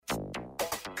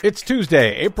It's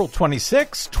Tuesday, April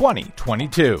 26,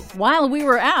 2022. While we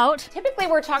were out, typically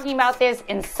we're talking about this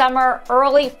in summer,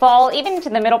 early fall, even into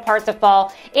the middle parts of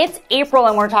fall. It's April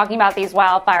and we're talking about these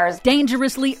wildfires.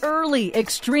 Dangerously early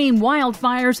extreme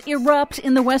wildfires erupt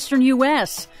in the western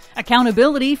U.S.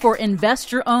 Accountability for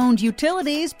investor-owned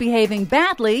utilities behaving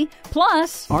badly,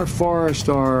 plus our forests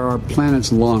are our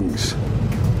planet's lungs.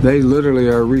 They literally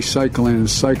are recycling and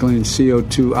cycling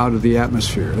CO2 out of the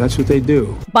atmosphere. That's what they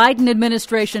do. Biden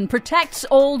administration protects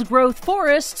old-growth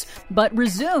forests, but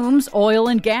resumes oil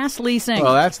and gas leasing.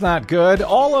 Well, that's not good.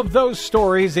 All of those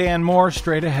stories and more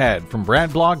straight ahead. From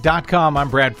BradBlog.com, I'm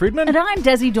Brad Friedman. And I'm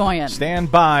Desi Doyen.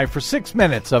 Stand by for 6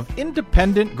 minutes of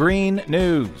independent green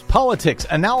news, politics,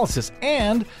 analysis,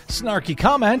 and snarky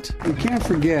comment. We can't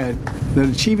forget that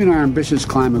achieving our ambitious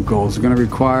climate goals is going to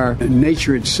require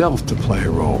nature itself to play a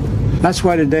role. That's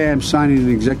why today I'm signing an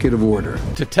executive order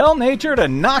to tell nature to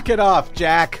knock it off,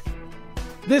 Jack.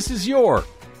 This is your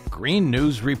Green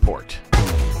News Report.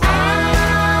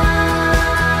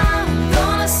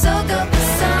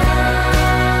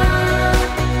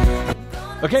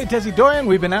 Okay, Desi Doyen,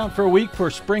 we've been out for a week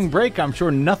for spring break. I'm sure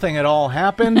nothing at all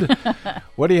happened.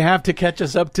 What do you have to catch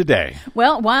us up today?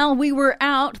 Well, while we were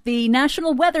out, the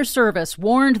National Weather Service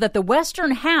warned that the western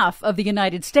half of the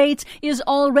United States is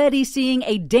already seeing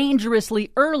a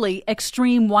dangerously early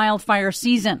extreme wildfire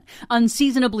season.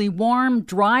 Unseasonably warm,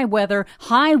 dry weather,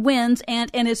 high winds, and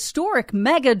an historic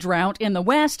mega drought in the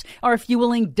west are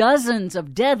fueling dozens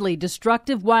of deadly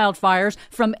destructive wildfires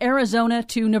from Arizona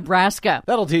to Nebraska.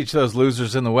 That'll teach those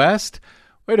losers in the West.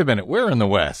 Wait a minute, we're in the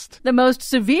West. The most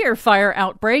severe fire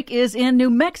outbreak is in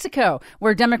New Mexico,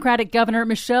 where Democratic Governor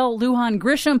Michelle Lujan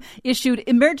Grisham issued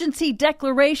emergency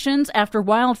declarations after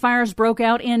wildfires broke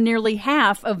out in nearly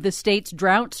half of the state's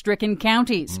drought-stricken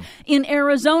counties. In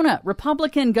Arizona,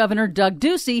 Republican Governor Doug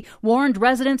Ducey warned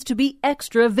residents to be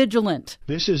extra vigilant.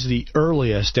 This is the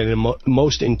earliest and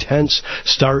most intense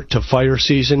start to fire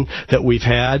season that we've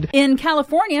had. In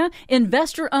California,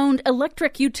 investor-owned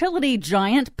electric utility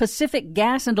giant Pacific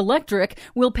Gas and Electric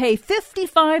will pay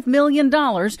 $55 million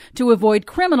to avoid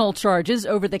criminal charges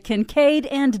over the Kincaid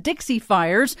and Dixie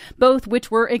fires, both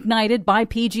which were ignited by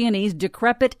PG&E's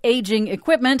decrepit, aging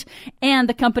equipment, and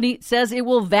the company says it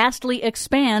will vastly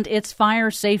expand its fire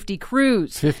safety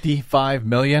crews. $55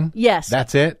 million? Yes.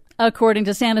 That's it? According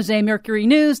to San Jose Mercury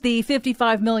News, the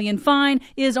 $55 million fine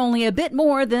is only a bit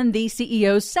more than the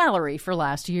CEO's salary for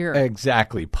last year.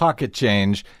 Exactly. Pocket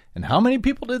change. And how many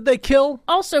people did they kill?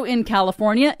 Also in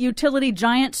California, utility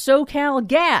giant SoCal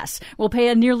Gas will pay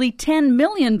a nearly $10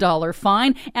 million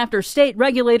fine after state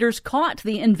regulators caught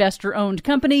the investor-owned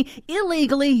company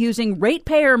illegally using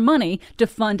ratepayer money to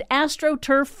fund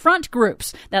AstroTurf front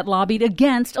groups that lobbied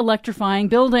against electrifying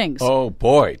buildings. Oh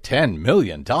boy, $10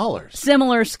 million.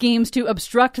 Similar schemes to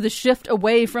obstruct the shift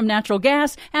away from natural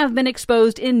gas have been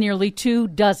exposed in nearly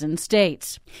 24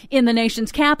 states. In the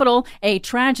nation's capital, a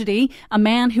tragedy, a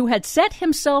man who had set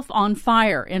himself on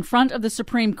fire in front of the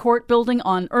Supreme Court building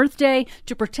on Earth Day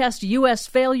to protest U.S.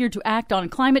 failure to act on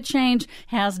climate change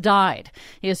has died.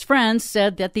 His friends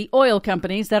said that the oil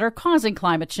companies that are causing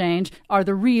climate change are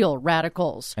the real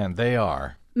radicals. And they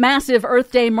are. Massive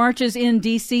Earth Day marches in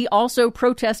D.C. also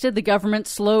protested the government's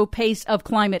slow pace of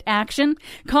climate action.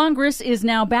 Congress is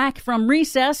now back from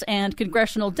recess, and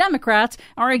congressional Democrats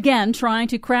are again trying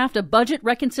to craft a budget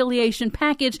reconciliation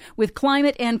package with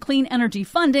climate and clean energy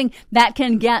funding that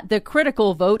can get the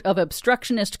critical vote of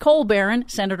obstructionist coal baron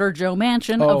Senator Joe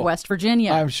Manchin of West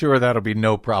Virginia. I'm sure that'll be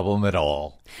no problem at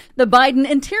all. The Biden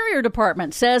Interior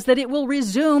Department says that it will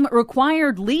resume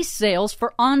required lease sales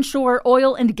for onshore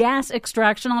oil and gas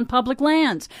extraction on public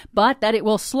lands, but that it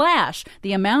will slash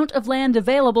the amount of land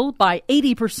available by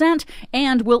 80%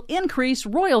 and will increase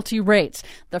royalty rates.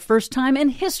 The first time in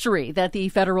history that the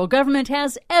federal government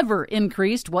has ever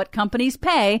increased what companies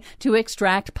pay to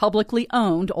extract publicly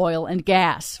owned oil and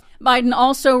gas. Biden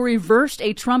also reversed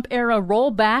a Trump-era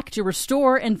rollback to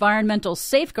restore environmental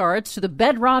safeguards to the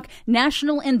bedrock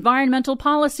National Environmental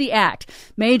Policy Act.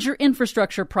 Major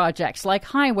infrastructure projects like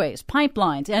highways,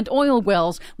 pipelines, and oil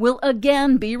wells will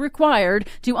again be required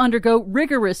to undergo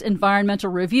rigorous environmental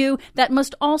review that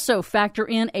must also factor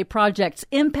in a project's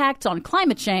impacts on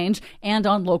climate change and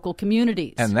on local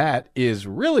communities. And that is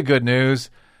really good news,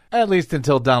 At least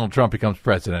until Donald Trump becomes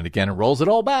president again and rolls it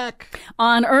all back.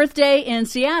 On Earth Day in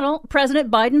Seattle,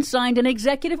 President Biden signed an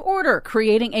executive order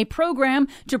creating a program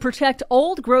to protect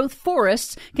old-growth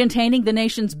forests containing the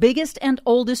nation's biggest and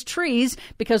oldest trees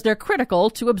because they're critical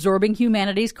to absorbing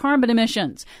humanity's carbon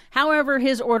emissions. However,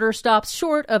 his order stops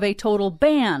short of a total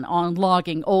ban on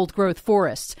logging old-growth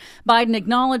forests. Biden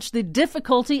acknowledged the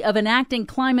difficulty of enacting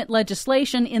climate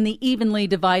legislation in the evenly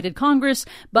divided Congress,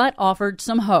 but offered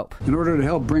some hope. In order to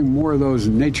help bring more of those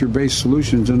nature-based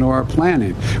solutions into our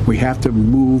planning, we have to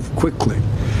move quickly.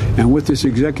 And with this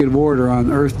executive order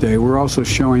on Earth Day, we're also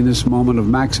showing this moment of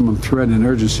maximum threat and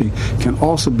urgency can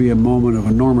also be a moment of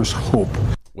enormous hope.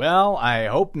 Well, I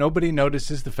hope nobody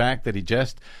notices the fact that he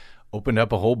just opened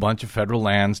up a whole bunch of federal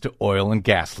lands to oil and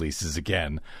gas leases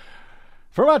again.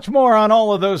 For much more on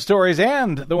all of those stories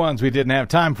and the ones we didn't have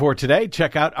time for today,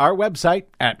 check out our website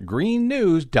at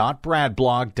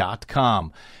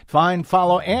greennews.bradblog.com. Find,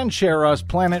 follow, and share us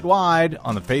planet-wide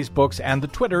on the Facebooks and the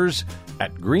Twitters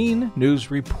at Green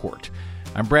News Report.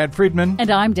 I'm Brad Friedman.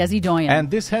 And I'm Desi Doyen. And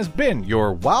this has been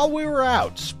your While We Were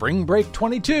Out Spring Break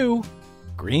 22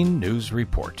 Green News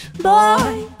Report.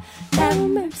 Boy, have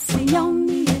mercy on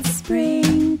me, it's spring.